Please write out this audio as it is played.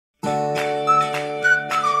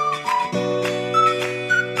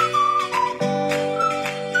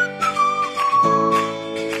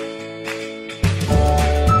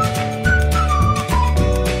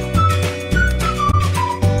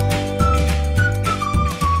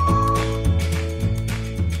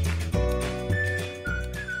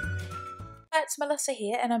Melissa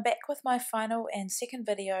here, and I'm back with my final and second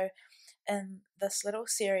video in this little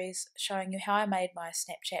series showing you how I made my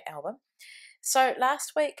Snapchat album. So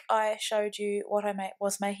last week I showed you what I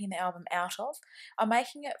was making the album out of. I'm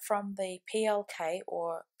making it from the PLK,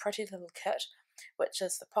 or Pretty Little Kit, which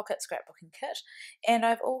is the pocket scrapbooking kit, and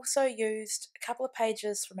I've also used a couple of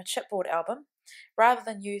pages from a chipboard album. Rather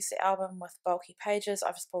than use the album with bulky pages,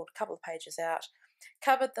 I've just pulled a couple of pages out,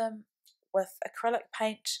 covered them with acrylic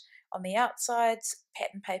paint on the outsides,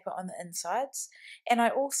 pattern paper on the insides, and I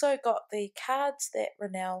also got the cards that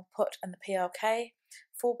Renelle put in the PLK,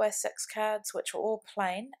 4x6 cards, which were all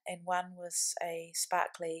plain, and one was a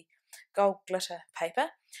sparkly gold glitter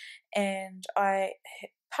paper, and I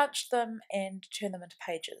punched them and turned them into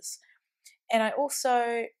pages. And I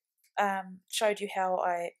also showed you how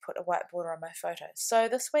I put a white border on my photos. So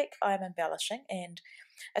this week I'm embellishing, and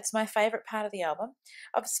it's my favourite part of the album.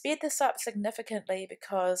 I've sped this up significantly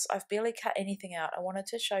because I've barely cut anything out. I wanted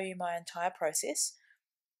to show you my entire process.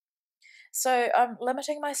 So I'm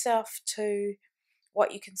limiting myself to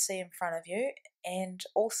what you can see in front of you, and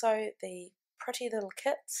also the pretty little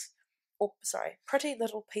kits, pretty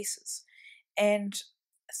little pieces, and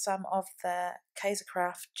some of the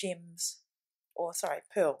Kaisercraft gems,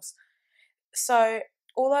 pearls. So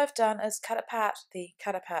all I've done is cut apart the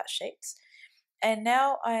cut apart sheets, and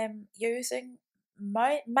now I'm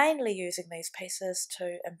mainly using these pieces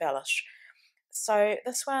to embellish. So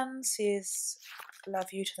this one says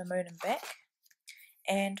 "Love you to the moon and back,"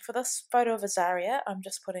 and for this photo of Azaria I'm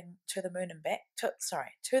just putting to the moon and back,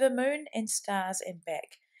 to the moon and stars and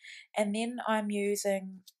back, and then I'm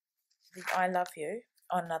using the I love you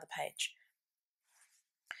on another page.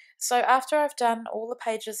 So after I've done all the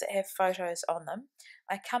pages that have photos on them,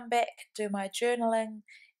 I come back, do my journaling,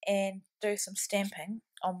 and do some stamping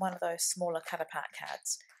on one of those smaller cut apart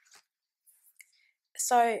cards.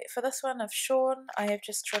 So for this one of Sean, I have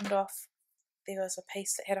just trimmed off, there was a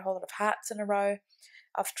piece that had a whole lot of hearts in a row.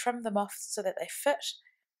 I've trimmed them off so that they fit,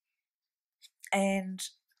 and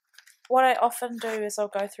what I often do is I'll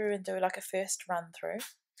go through and do like a first run through,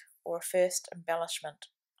 or a first embellishment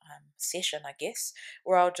session, I guess,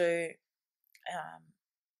 where I'll do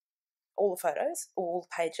all the photos, all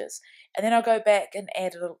the pages, and then I'll go back and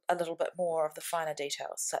add a little bit more of the finer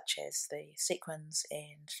details, such as the sequins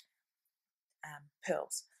and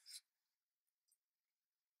pearls.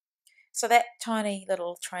 So that tiny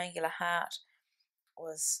little triangular heart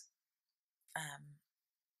was,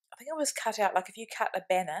 I think it was cut out, like if you cut a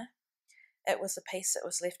banner, it was the piece that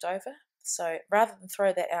was left over. So rather than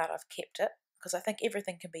throw that out, I've kept it, because I think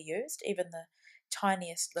everything can be used, even the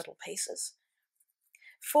tiniest little pieces.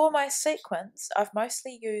 For my sequins, I've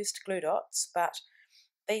mostly used glue dots, but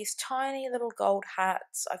these tiny little gold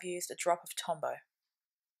hearts, I've used a drop of Tombow.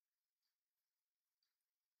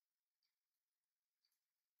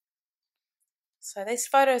 So these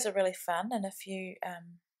photos are really fun, and if you're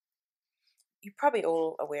probably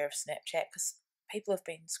all aware of Snapchat because people have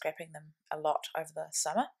been scrapping them a lot over the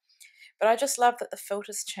summer. But I just love that the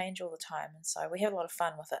filters change all the time, and so we have a lot of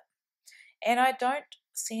fun with it. And I don't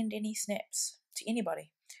send any snaps to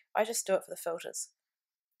anybody. I just do it for the filters.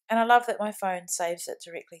 And I love that my phone saves it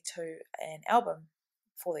directly to an album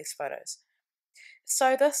for these photos.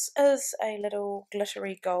 So this is a little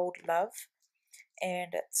glittery gold love,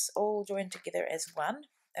 and it's all joined together as one,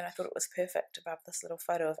 and I thought it was perfect above this little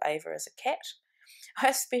photo of Ava as a cat. I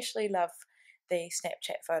especially love the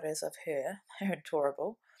Snapchat photos of her. They're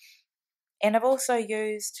adorable. And I've also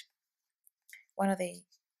used one of the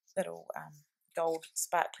little gold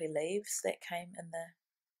sparkly leaves that came in the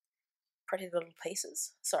pretty little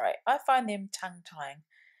pieces. Sorry, I find them tongue-tying.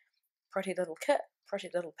 Pretty little kit, pretty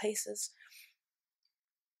little pieces.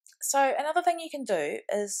 So another thing you can do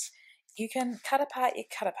is you can cut apart your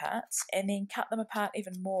cut aparts and then cut them apart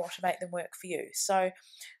even more to make them work for you. So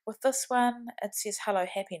with this one, it says Hello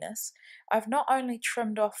Happiness. I've not only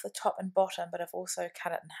trimmed off the top and bottom, but I've also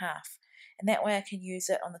cut it in half. And that way I can use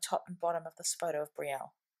it on the top and bottom of this photo of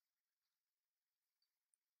Brielle.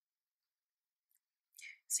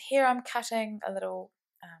 So here I'm cutting a little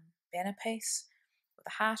banner piece with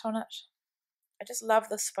a heart on it. I just love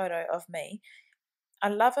this photo of me. I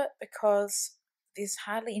love it because there's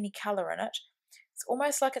hardly any colour in it. It's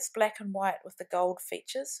almost like it's black and white with the gold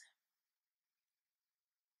features.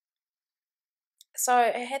 So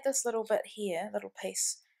I had this little bit here, little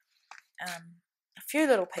piece, a few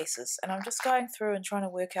little pieces, and I'm just going through and trying to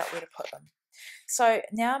work out where to put them. So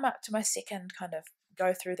now I'm up to my second kind of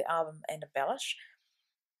go through the album and embellish,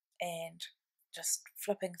 and just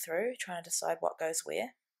flipping through, trying to decide what goes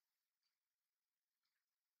where.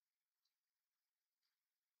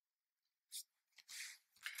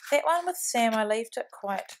 That one with Sam, I left it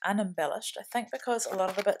quite unembellished, I think because a lot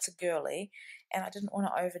of the bits are girly and I didn't want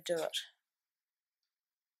to overdo it.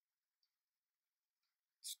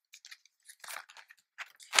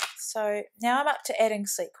 So now I'm up to adding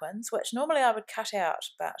sequins, which normally I would cut out,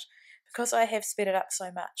 but because I have sped it up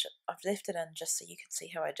so much, I've left it in just so you can see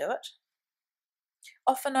how I do it.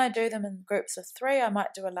 Often I do them in groups of 3. I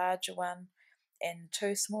might do a larger one and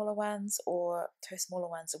 2 smaller ones, or 2 smaller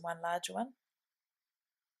ones and 1 larger one.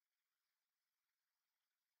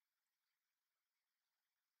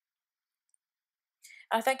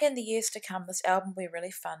 I think in the years to come this album will be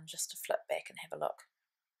really fun just to flip back and have a look.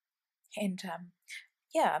 And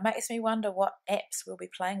yeah, it makes me wonder what apps we'll be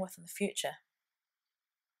playing with in the future.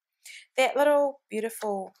 That little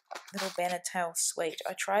beautiful little banner tail suite,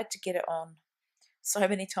 I tried to get it on so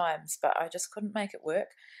many times, but I just couldn't make it work.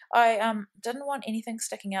 I didn't want anything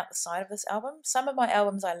sticking out the side of this album. Some of my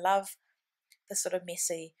albums I love the sort of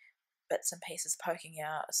messy bits and pieces poking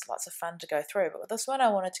out. It's lots of fun to go through, but with this one I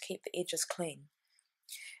wanted to keep the edges clean.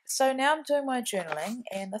 So now I'm doing my journaling,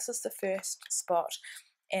 and this is the first spot,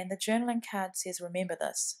 and the journaling card says remember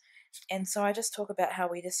this. And so I just talk about how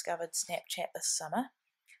we discovered Snapchat this summer,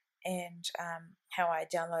 and how I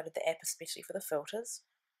downloaded the app especially for the filters.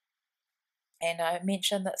 And I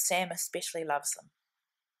mentioned that Sam especially loves them.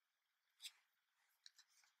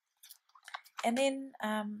 And then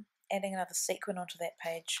adding another sequin onto that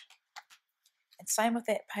page. And same with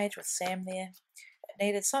that page with Sam there. It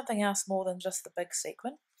needed something else more than just the big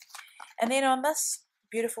sequin. And then on this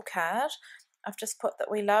beautiful card, I've just put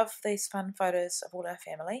that we love these fun photos of all our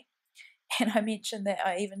family. And I mentioned that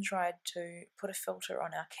I even tried to put a filter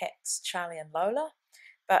on our cats, Charlie and Lola,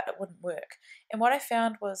 but it wouldn't work. And what I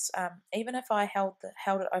found was even if I held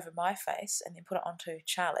it over my face and then put it onto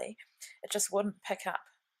Charlie, it just wouldn't pick up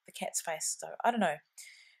the cat's face. So I don't know.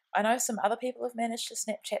 I know some other people have managed to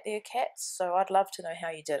Snapchat their cats, so I'd love to know how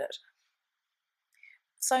you did it.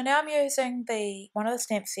 So now I'm using one of the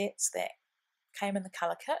stamp sets that came in the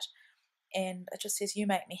colour kit, and it just says you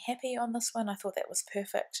make me happy on this one. I thought that was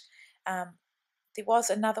perfect. There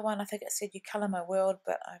was another one, I think it said you colour my world,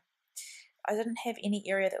 but I didn't have any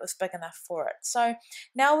area that was big enough for it. So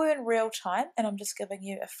now we're in real time, and I'm just giving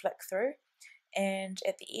you a flick through, and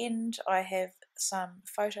at the end I have some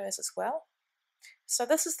photos as well. So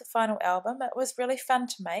this is the final album. It was really fun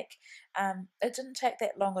to make. It didn't take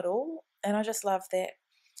that long at all, and I just love that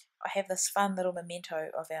I have this fun little memento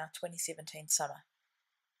of our 2017 summer.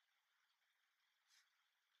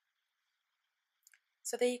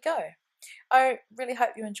 So there you go. I really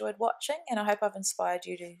hope you enjoyed watching, and I hope I've inspired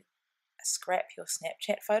you to scrap your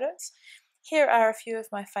Snapchat photos. Here are a few of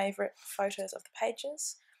my favourite photos of the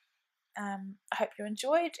pages. I hope you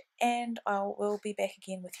enjoyed, and I will be back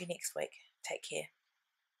again with you next week. Take care.